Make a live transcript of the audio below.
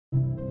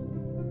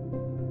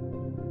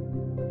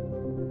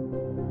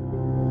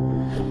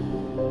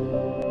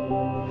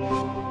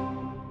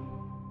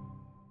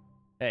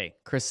Hey,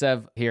 Chris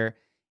Sev here.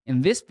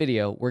 In this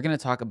video, we're going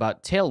to talk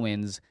about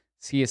Tailwind's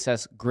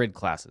CSS Grid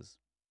classes.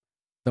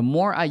 The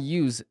more I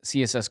use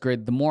CSS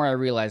Grid, the more I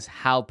realize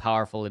how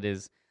powerful it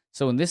is.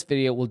 So in this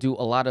video, we'll do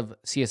a lot of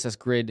CSS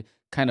Grid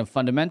kind of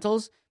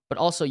fundamentals, but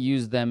also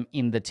use them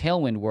in the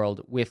Tailwind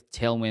world with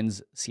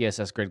Tailwind's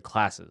CSS Grid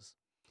classes.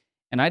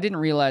 And I didn't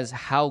realize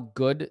how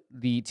good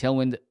the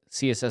Tailwind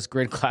CSS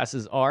Grid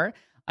classes are.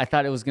 I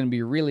thought it was going to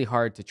be really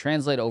hard to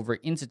translate over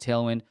into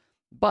Tailwind,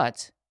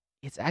 but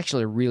it's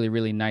actually a really,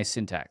 really nice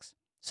syntax.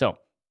 So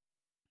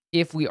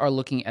if we are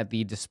looking at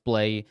the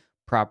display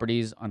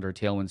properties under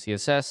Tailwind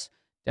CSS,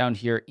 down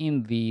here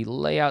in the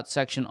layout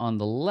section on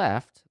the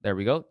left, there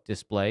we go,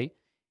 display,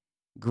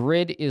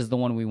 grid is the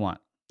one we want.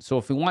 So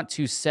if we want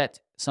to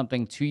set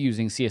something to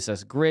using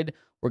CSS Grid,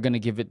 we're going to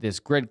give it this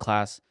grid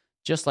class,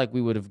 just like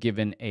we would have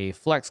given a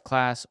flex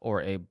class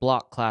or a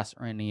block class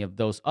or any of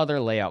those other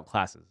layout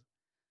classes.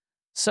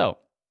 So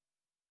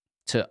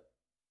to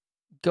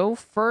go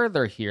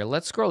further here,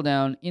 let's scroll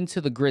down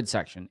into the grid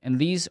section. And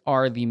these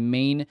are the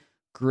main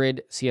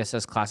grid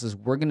CSS classes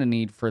we're going to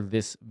need for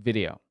this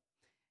video.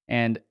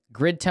 And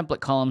grid template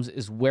columns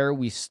is where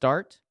we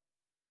start.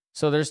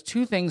 So there's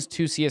two things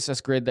to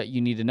CSS Grid that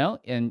you need to know.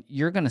 And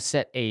you're going to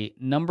set a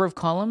number of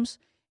columns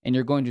and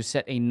you're going to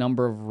set a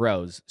number of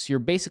rows. So you're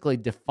basically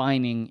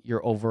defining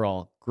your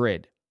overall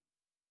grid.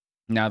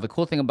 Now, the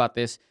cool thing about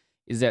this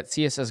is that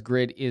CSS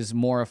Grid is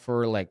more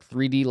for like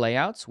 3D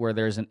layouts where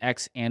there's an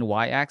X and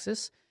Y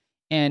axis.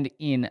 And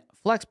in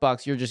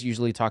Flexbox, you're just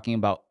usually talking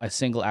about a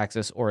single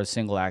axis or a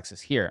single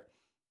axis here.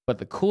 But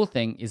the cool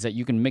thing is that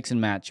you can mix and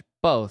match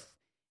both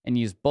and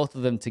use both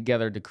of them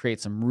together to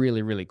create some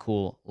really, really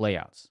cool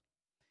layouts.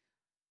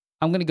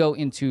 I'm going to go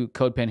into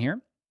CodePen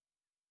here.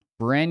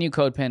 Brand new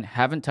CodePen,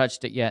 haven't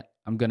touched it yet.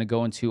 I'm going to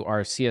go into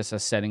our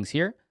CSS settings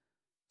here,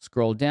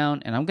 scroll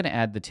down, and I'm going to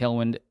add the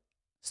Tailwind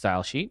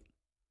style sheet.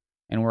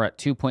 And we're at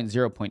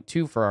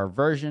 2.0.2 for our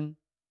version.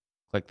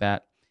 Click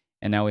that.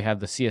 And now we have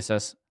the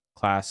CSS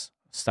class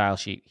style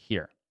sheet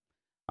here.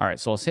 All right,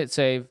 so let's hit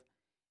save.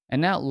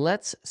 And now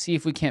let's see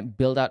if we can't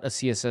build out a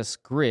CSS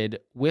grid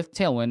with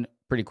Tailwind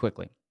pretty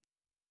quickly.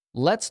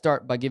 Let's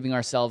start by giving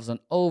ourselves an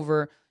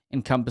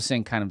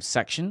over-encompassing kind of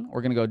section.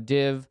 We're going to go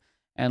div,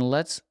 and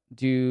let's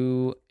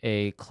do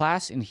a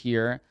class in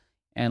here.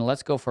 And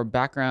let's go for a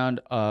background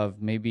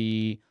of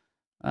maybe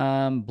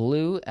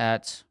blue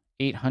at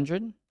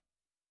 800.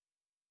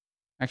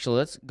 Actually,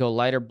 let's go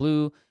lighter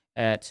blue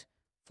at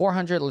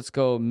 400. Let's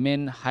go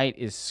min height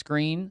is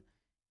screen.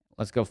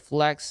 Let's go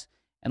flex,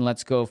 and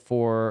let's go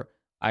for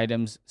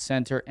items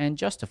center and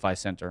justify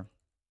center.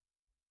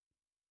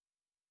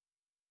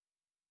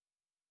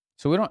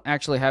 So we don't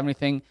actually have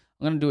anything.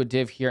 I'm going to do a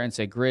div here and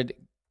say grid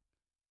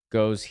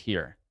goes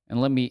here. And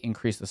let me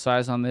increase the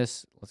size on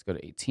this. Let's go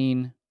to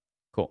 18.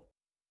 Cool.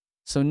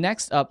 So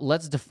next up,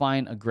 let's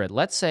define a grid.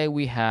 Let's say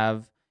we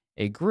have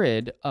a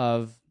grid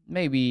of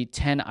maybe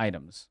 10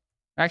 items.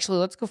 Actually,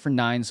 let's go for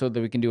 9 so that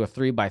we can do a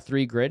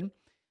 3x3 grid.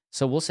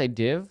 So we'll say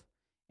div,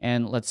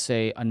 and let's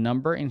say a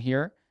number in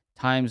here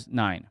times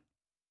 9.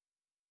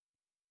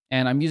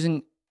 And I'm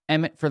using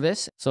Emmet for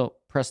this, so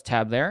press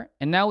tab there.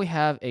 And now we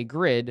have a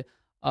grid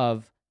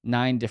of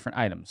 9 different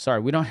items.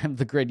 Sorry, we don't have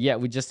the grid yet.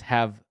 We just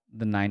have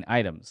the 9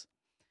 items.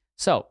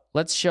 So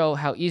let's show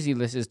how easy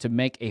this is to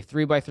make a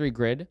 3x3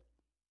 grid.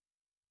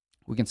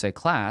 We can say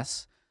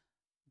class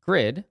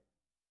grid.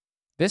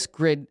 This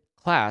grid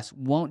class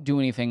won't do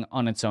anything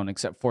on its own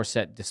except for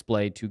set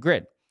display to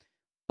grid.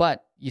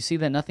 But you see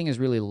that nothing is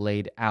really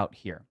laid out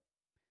here.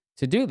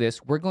 To do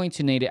this, we're going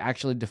to need to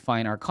actually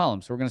define our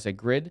columns. So we're going to say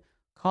grid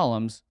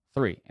columns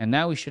 3. And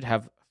now we should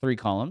have 3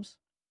 columns.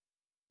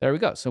 There we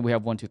go. So we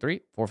have 1, 2,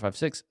 3, 4, 5,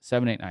 6,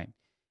 7, 8, 9.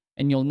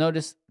 And you'll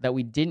notice that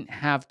we didn't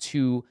have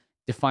to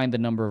define the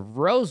number of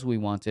rows we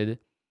wanted.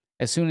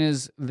 As soon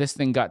as this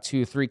thing got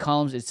to 3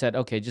 columns, it said,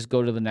 okay, just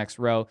go to the next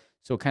row.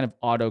 So it kind of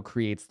auto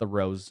creates the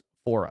rows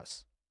for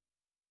us.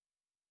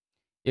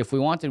 If we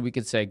wanted, we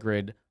could say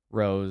grid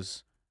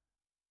rows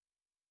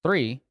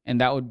 3,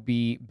 and that would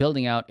be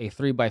building out a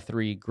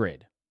 3x3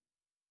 grid.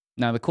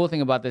 Now, the cool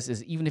thing about this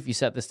is even if you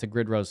set this to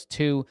grid rows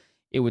 2,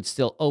 it would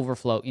still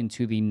overflow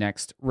into the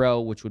next row,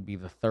 which would be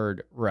the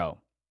 3rd row.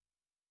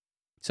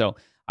 So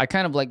I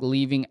kind of like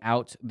leaving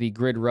out the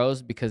grid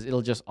rows because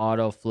it'll just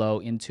auto flow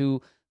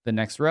into the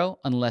next row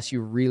unless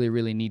you really,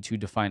 really need to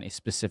define a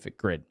specific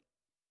grid.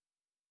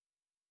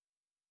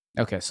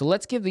 Okay, so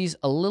let's give these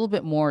a little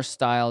bit more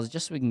styles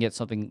just so we can get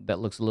something that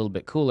looks a little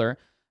bit cooler.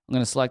 I'm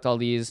going to select all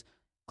these.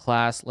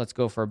 Class, let's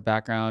go for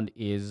background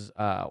is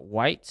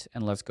white,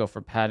 and let's go for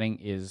padding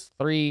is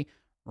 3,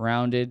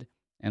 rounded,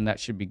 and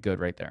that should be good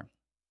right there.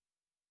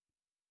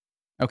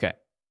 Okay,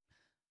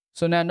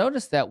 so now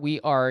notice that we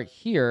are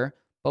here,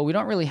 but we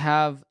don't really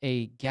have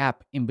a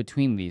gap in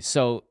between these.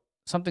 So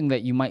something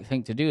that you might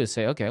think to do is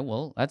say, okay,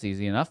 well, that's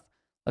easy enough.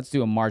 Let's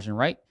do a margin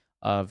right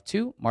of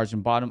 2, margin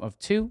bottom of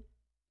 2.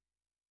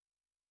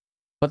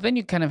 But then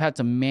you kind of have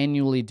to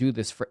manually do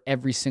this for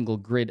every single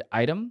grid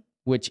item,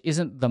 which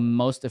isn't the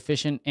most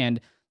efficient. And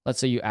let's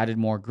say you added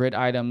more grid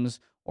items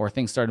or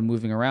things started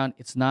moving around.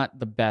 It's not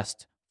the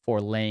best for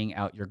laying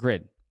out your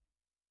grid.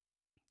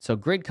 So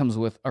grid comes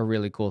with a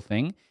really cool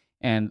thing,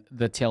 and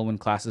the Tailwind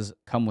classes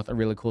come with a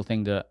really cool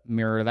thing to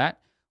mirror that.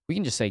 We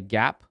can just say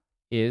gap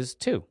is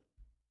 2.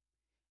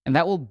 And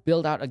that will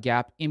build out a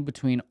gap in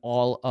between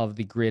all of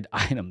the grid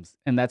items.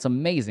 And that's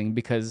amazing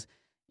because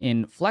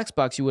in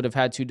Flexbox, you would have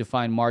had to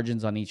define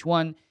margins on each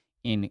one.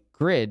 In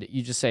Grid,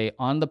 you just say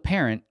on the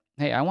parent,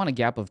 hey, I want a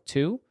gap of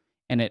 2,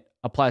 and it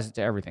applies it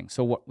to everything.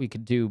 So what we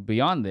could do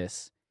beyond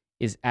this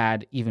is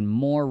add even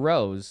more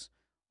rows,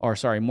 or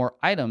sorry, more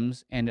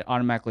items, and it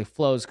automatically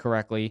flows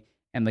correctly,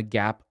 and the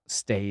gap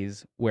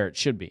stays where it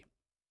should be.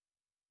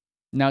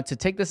 Now, to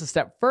take this a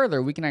step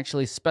further, we can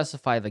actually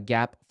specify the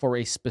gap for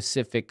a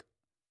specific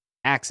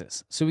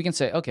axis. So we can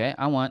say, okay,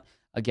 I want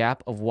a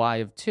gap of y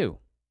of 2.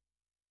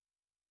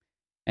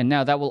 And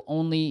now that will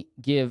only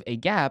give a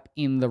gap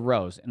in the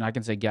rows. And I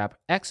can say gap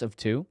x of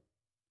 2.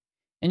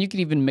 And you can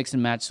even mix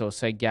and match. So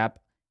say gap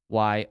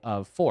y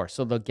of 4.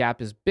 So the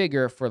gap is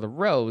bigger for the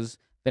rows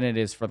than it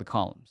is for the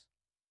columns.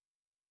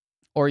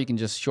 Or you can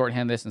just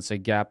shorthand this and say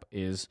gap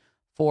is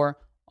 4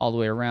 all the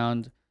way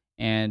around.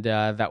 And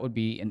that would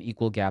be an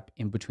equal gap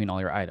in between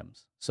all your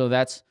items. So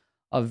that's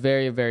a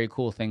very, very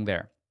cool thing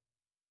there.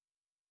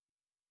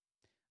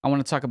 I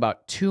want to talk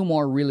about 2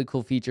 more really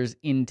cool features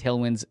in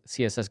Tailwind's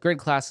CSS Grid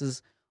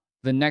classes.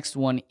 The next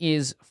one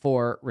is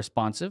for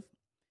responsive.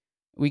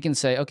 We can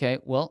say, okay,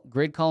 well,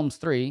 grid columns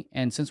 3,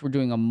 and since we're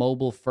doing a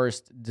mobile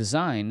first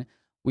design,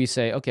 we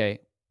say, okay,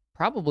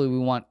 probably we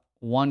want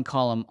 1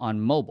 column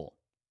on mobile.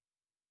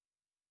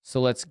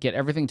 So let's get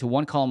everything to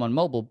 1 column on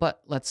mobile,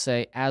 but let's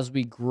say as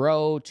we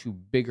grow to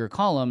bigger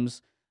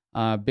columns,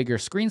 bigger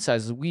screen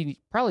sizes, we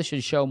probably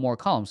should show more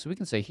columns. So we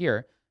can say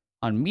here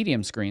on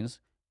medium screens,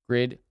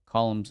 grid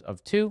columns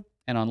of 2,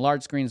 and on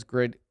large screens,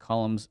 grid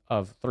columns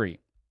of 3.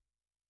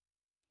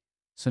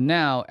 So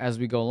now as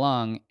we go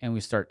along and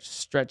we start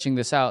stretching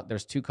this out,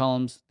 there's 2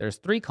 columns, there's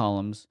 3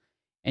 columns,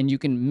 and you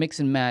can mix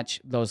and match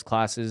those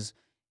classes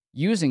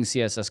using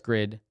CSS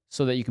Grid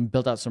so that you can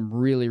build out some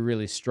really,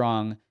 really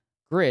strong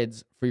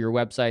grids for your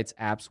websites,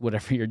 apps,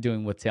 whatever you're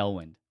doing with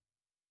Tailwind.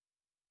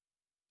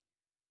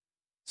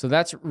 So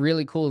that's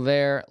really cool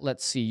there.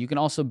 Let's see. You can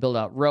also build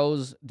out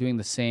rows doing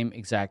the same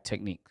exact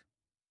technique.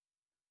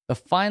 The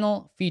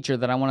final feature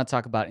that I want to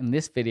talk about in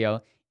this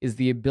video is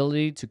the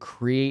ability to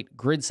create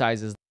grid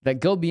sizes that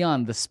go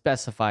beyond the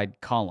specified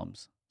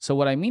columns. So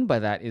what I mean by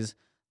that is,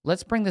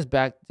 let's bring this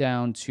back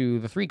down to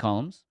the 3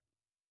 columns.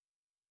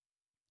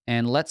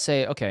 And let's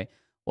say, okay,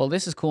 well,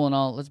 this is cool and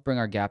all. Let's bring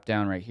our gap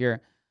down right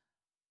here.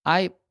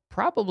 I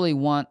probably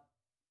want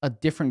a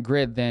different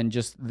grid than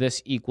just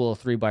this equal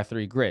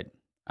 3x3 grid.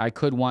 I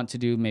could want to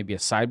do maybe a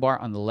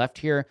sidebar on the left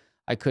here.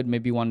 I could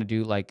maybe want to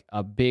do like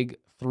a big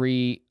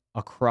 3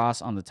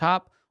 across on the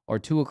top or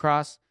 2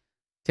 across.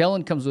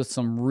 Tailwind comes with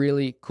some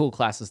really cool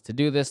classes to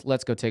do this.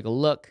 Let's go take a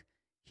look.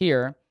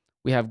 Here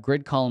we have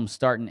grid column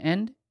start and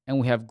end, and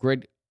we have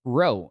grid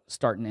row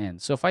start and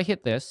end. So if I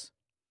hit this,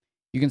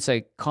 you can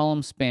say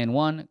column span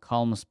 1,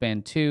 column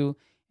span 2,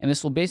 and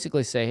this will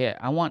basically say, hey,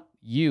 I want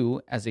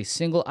you as a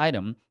single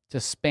item to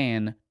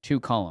span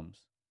 2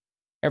 columns.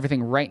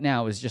 Everything right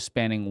now is just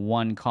spanning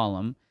 1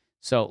 column.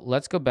 So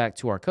let's go back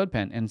to our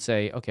CodePen and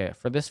say, okay,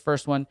 for this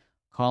first one,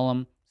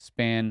 column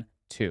span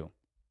 2.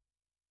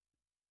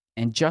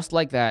 And just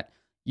like that,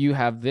 you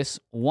have this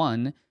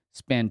one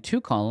span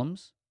 2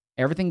 columns.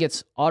 Everything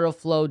gets auto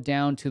flowed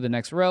down to the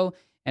next row,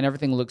 and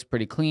everything looks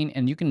pretty clean.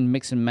 And you can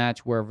mix and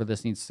match wherever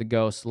this needs to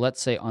go. So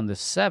let's say on the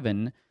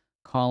 7,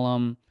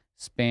 column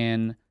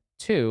span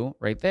 2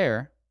 right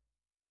there,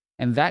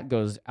 and that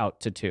goes out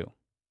to 2.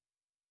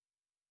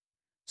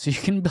 So you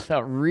can build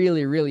out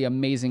really, really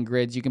amazing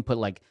grids. You can put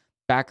like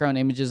background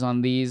images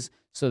on these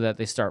so that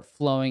they start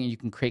flowing, and you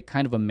can create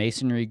kind of a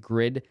masonry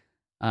grid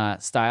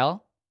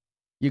style.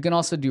 You can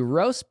also do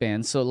row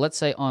span. So let's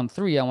say on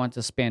 3, I want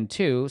to span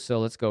 2. So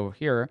let's go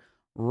here,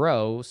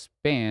 row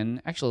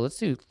span. Actually, let's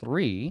do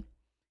 3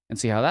 and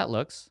see how that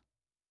looks.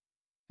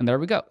 And there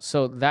we go.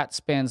 So that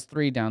spans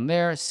 3 down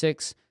there.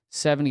 6,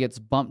 7 gets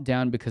bumped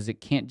down because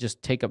it can't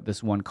just take up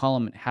this 1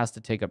 column. It has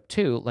to take up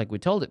 2 like we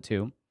told it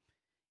to.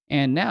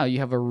 And now you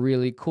have a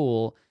really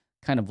cool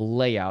kind of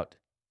layout.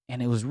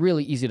 And it was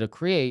really easy to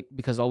create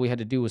because all we had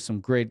to do was some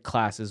grid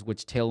classes,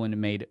 which Tailwind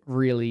made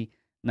really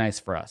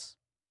nice for us.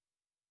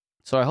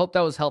 So I hope that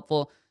was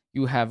helpful.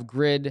 You have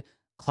grid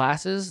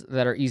classes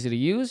that are easy to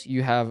use.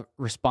 You have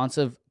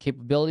responsive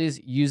capabilities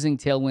using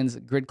Tailwind's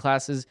grid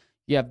classes.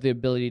 You have the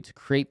ability to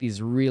create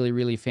these really,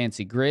 really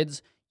fancy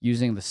grids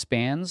using the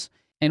spans.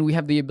 And we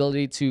have the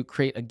ability to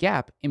create a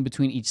gap in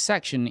between each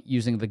section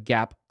using the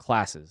gap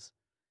classes.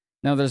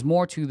 Now, there's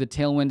more to the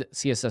Tailwind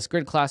CSS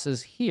Grid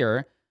classes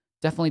here.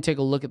 Definitely take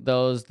a look at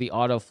those. The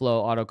auto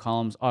flow, auto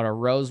columns, auto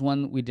rows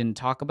one we didn't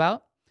talk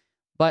about.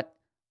 But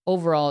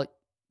overall,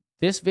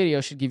 this video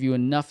should give you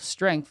enough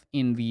strength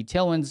in the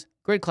Tailwind's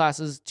grid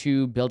classes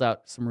to build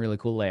out some really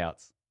cool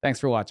layouts. Thanks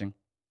for watching.